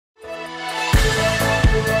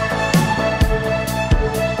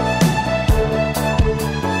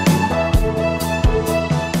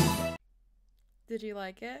Did you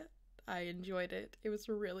like it? I enjoyed it. It was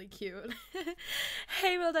really cute.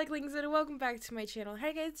 Hey, little ducklings, and welcome back to my channel. How are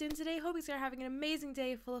you guys doing today? Hope you are having an amazing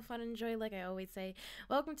day full of fun and joy, like I always say.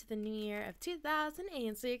 Welcome to the new year of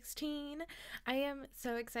 2016. I am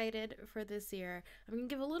so excited for this year. I'm going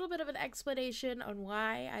to give a little bit of an explanation on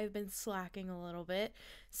why I've been slacking a little bit.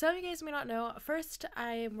 Some of you guys may not know. First,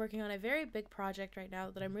 I am working on a very big project right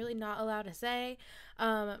now that I'm really not allowed to say,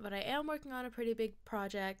 but I am working on a pretty big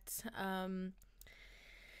project.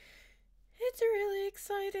 It's really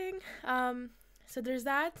exciting. So there's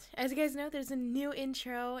that. As you guys know, there's a new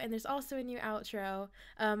intro and there's also a new outro.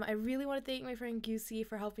 I really want to thank my friend Gusi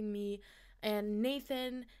for helping me, and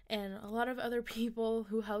Nathan and a lot of other people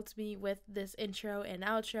who helped me with this intro and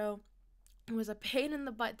outro. It was a pain in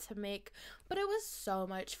the butt to make, but it was so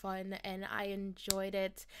much fun and I enjoyed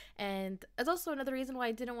it. And it's also another reason why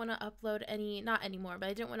I didn't want to upload not anymore, but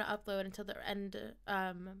I didn't want to upload until the end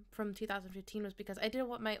from 2015 was because I didn't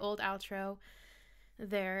want my old outro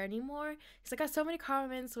there anymore. Because I got so many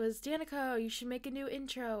comments was, Danika, you should make a new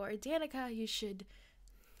intro, or Danika, you should,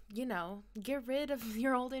 get rid of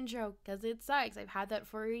your old intro because it sucks. I've had that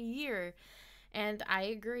for a year and I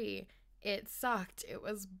agree. It sucked. It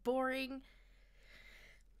was boring.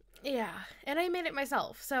 Yeah, and I made it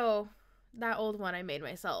myself. So that old one I made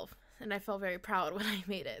myself, and I felt very proud when I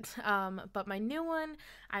made it. But my new one,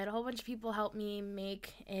 I had a whole bunch of people help me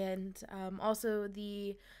make, and also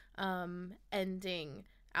the ending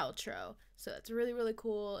outro. So that's really, really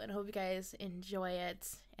cool, and I hope you guys enjoy it,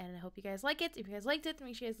 and I hope you guys like it. If you guys liked it,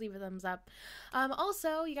 make sure you guys leave a thumbs up.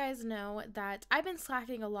 Also, you guys know that I've been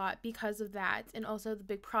slacking a lot because of that, and also the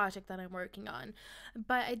big project that I'm working on.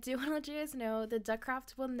 But I do want to let you guys know that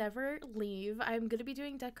Duckcraft will never leave. I'm going to be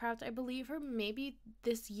doing Duckcraft, I believe, for maybe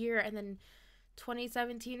this year, and then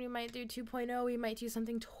 2017 we might do 2.0. We might do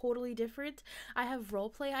something totally different. I have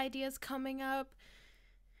roleplay ideas coming up.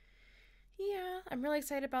 Yeah, I'm really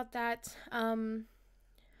excited about that.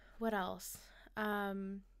 What else? I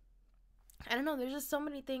don't know, there's just so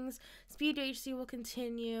many things. Speed HC will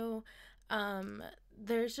continue.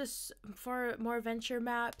 There's just more adventure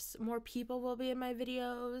maps, more people will be in my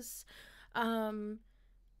videos.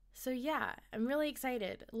 So yeah, I'm really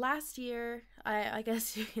excited. Last year, I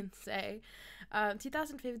guess you can say,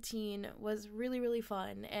 2015 was really, really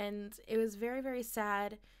fun, and it was very, very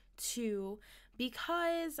sad too,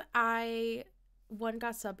 because I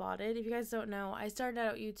got sub-botted. If you guys don't know, I started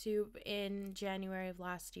out YouTube in January of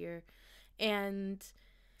last year, and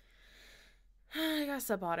I got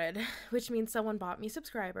sub-botted, which means someone bought me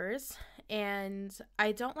subscribers, and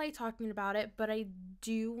I don't like talking about it, but I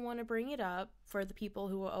do want to bring it up for the people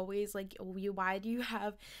who are always like, oh, why do you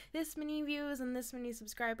have this many views and this many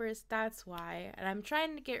subscribers? That's why, and I'm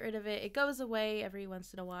trying to get rid of it. It goes away every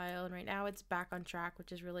once in a while, and right now it's back on track,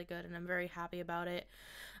 which is really good, and I'm very happy about it.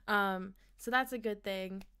 So that's a good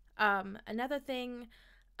thing. Another thing,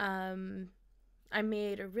 I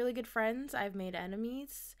made really good friends. I've made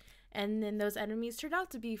enemies, and then those enemies turned out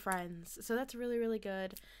to be friends. So that's really, really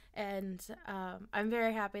good. And I'm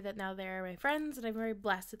very happy that now they're my friends, and I'm very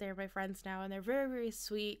blessed that they're my friends now, and they're very, very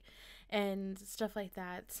sweet and stuff like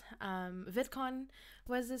that. VidCon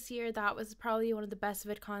was this year. That was probably one of the best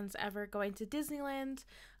VidCons ever, going to Disneyland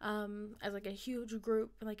as like a huge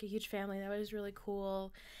group, like a huge family. That was really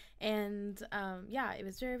cool. And yeah, it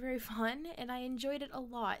was very, very fun, and I enjoyed it a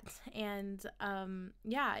lot. And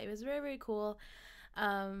yeah, it was very, very cool.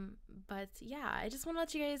 But yeah, I just want to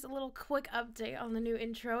let you guys a little quick update on the new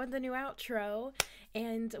intro and the new outro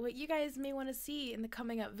and what you guys may want to see in the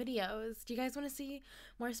coming up videos. Do you guys want to see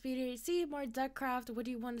more Speed HC, more Duckcraft? What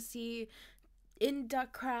do you want to see in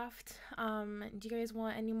Duckcraft? Do you guys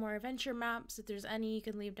want any more adventure maps? If there's any, you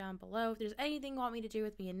can leave down below. If there's anything you want me to do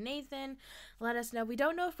with me and Nathan, let us know. We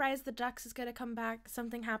don't know if Rise the Ducks is gonna come back.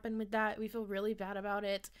 Something happened with that. We feel really bad about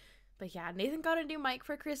it. But yeah, Nathan got a new mic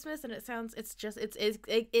for Christmas, and it's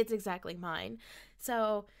exactly mine.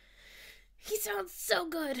 So he sounds so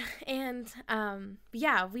good. And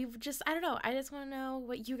yeah, I don't know. I just want to know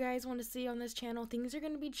what you guys want to see on this channel. Things are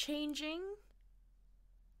going to be changing.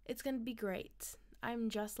 It's going to be great. I'm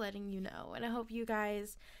just letting you know. And I hope you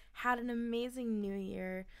guys had an amazing new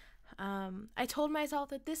year. I told myself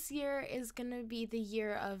that this year is gonna be the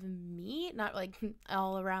year of me, not like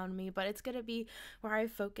all around me, but it's gonna be where I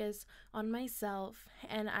focus on myself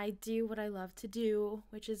and I do what I love to do,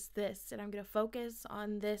 which is this, and I'm gonna focus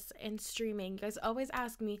on this and streaming. You guys always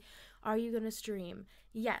ask me, are you gonna stream?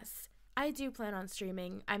 Yes, I do plan on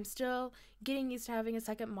streaming. I'm still getting used to having a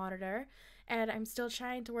second monitor, and I'm still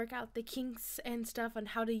trying to work out the kinks and stuff on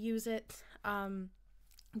how to use it.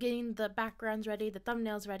 getting the backgrounds ready, the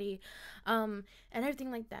thumbnails ready, and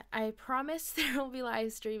everything like that. I promise there will be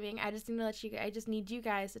live streaming. I just need you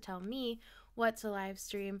guys to tell me what to live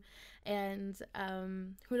stream and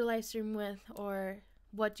who to live stream with or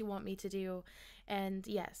what you want me to do. And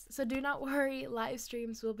yes, so do not worry, live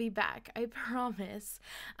streams will be back, I promise.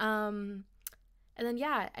 And then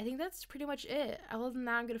yeah, I think that's pretty much it. Other than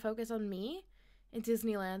that, I'm gonna focus on me in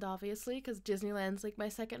Disneyland, obviously, because Disneyland's like my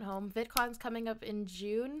second home. VidCon's coming up in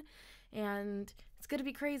June, and it's gonna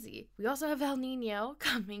be crazy. We also have El Nino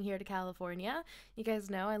coming here to California. You guys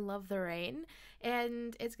know I love the rain,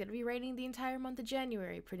 and it's gonna be raining the entire month of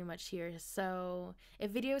January pretty much here. So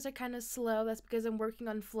if videos are kind of slow, that's because I'm working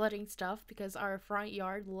on flooding stuff, because our front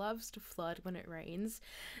yard loves to flood when it rains.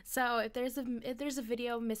 So if there's a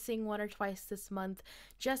video missing 1 or twice this month,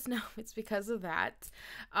 just know it's because of that.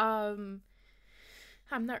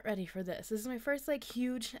 I'm not ready for this. This is my first like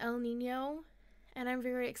huge El Nino, and I'm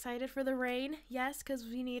very excited for the rain. Yes, because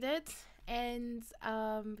we need it. And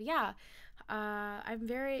yeah, I'm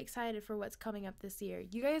very excited for what's coming up this year.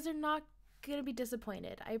 You guys are not gonna be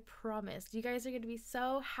disappointed, I promise. You guys are gonna be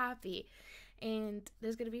so happy. And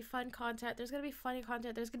there's gonna be fun content, there's gonna be funny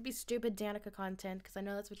content, there's gonna be stupid Danica content, because I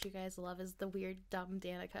know that's what you guys love, is the weird dumb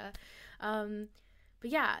Danica. But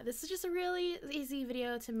yeah, this is just a really easy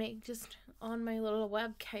video to make just on my little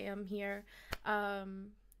webcam here. And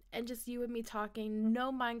just you and me talking.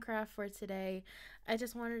 No Minecraft for today. I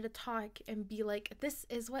just wanted to talk and be like, this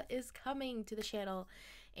is what is coming to the channel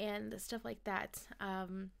and stuff like that.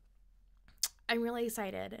 I'm really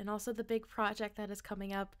excited. And also the big project that is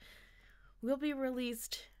coming up will be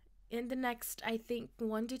released in the next, I think,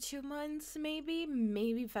 1 to 2 months,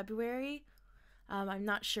 maybe February. I'm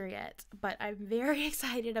not sure yet, but I'm very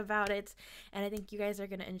excited about it, and I think you guys are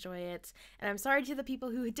going to enjoy it. And I'm sorry to the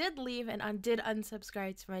people who did leave and did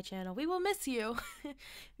unsubscribe to my channel. We will miss you.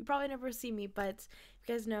 You probably never see me, but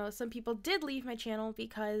you guys know some people did leave my channel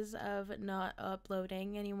because of not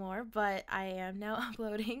uploading anymore, but I am now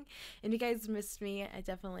uploading. And you guys missed me, I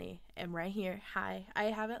definitely am right here. Hi, I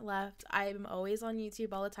haven't left. I'm always on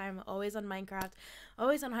YouTube all the time, always on Minecraft,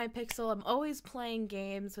 always on Hypixel. I'm always playing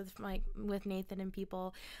games with Nathan and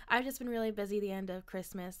people. I've just been really busy the end of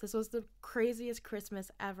Christmas. This was the craziest Christmas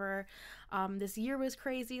ever. This year was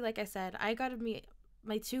crazy. Like I said, I got to meet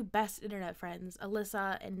my 2 best internet friends,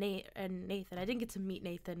 Alyssa and Nathan. I didn't get to meet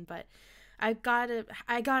Nathan, but I got to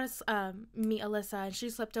meet Alyssa, and she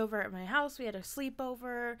slept over at my house. We had a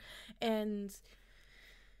sleepover, and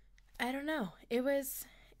I don't know. It was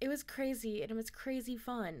crazy, and it was crazy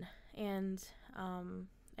fun. And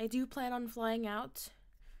I do plan on flying out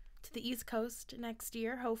to the East Coast next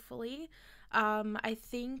year, hopefully. I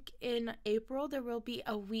think in April there will be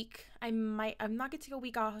a week. I'm not gonna take a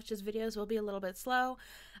week off, just videos will be a little bit slow.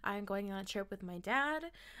 I'm going on a trip with my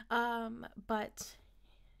dad, but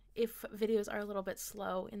if videos are a little bit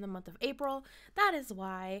slow in the month of April, that is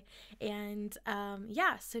why. And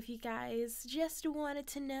yeah, so if you guys just wanted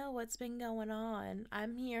to know what's been going on,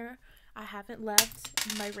 I'm here. I haven't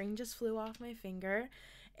left. My ring just flew off my finger.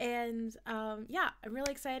 And yeah, I'm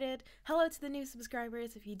really excited. Hello to the new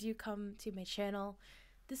subscribers if you do come to my channel.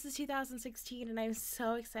 This is 2016, and I'm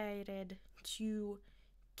so excited to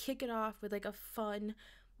kick it off with like a fun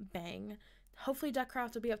bang. Hopefully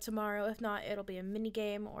Duckcraft will be up tomorrow. If not, it'll be a mini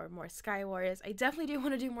game or more Sky Wars. I definitely do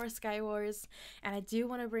want to do more Sky Wars, and I do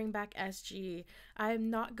want to bring back SG. I'm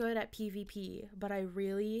not good at PvP, but I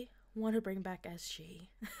really want to bring back SG.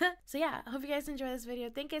 So yeah, I hope you guys enjoy this video.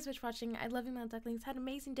 Thank you guys so much for watching. I love you, my ducklings. Had an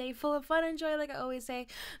amazing day full of fun and joy, like I always say.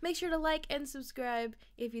 Make sure to like and subscribe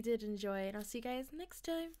if you did enjoy, and I'll see you guys next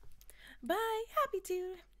time. Bye.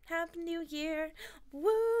 Happy New Year.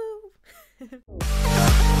 Woo.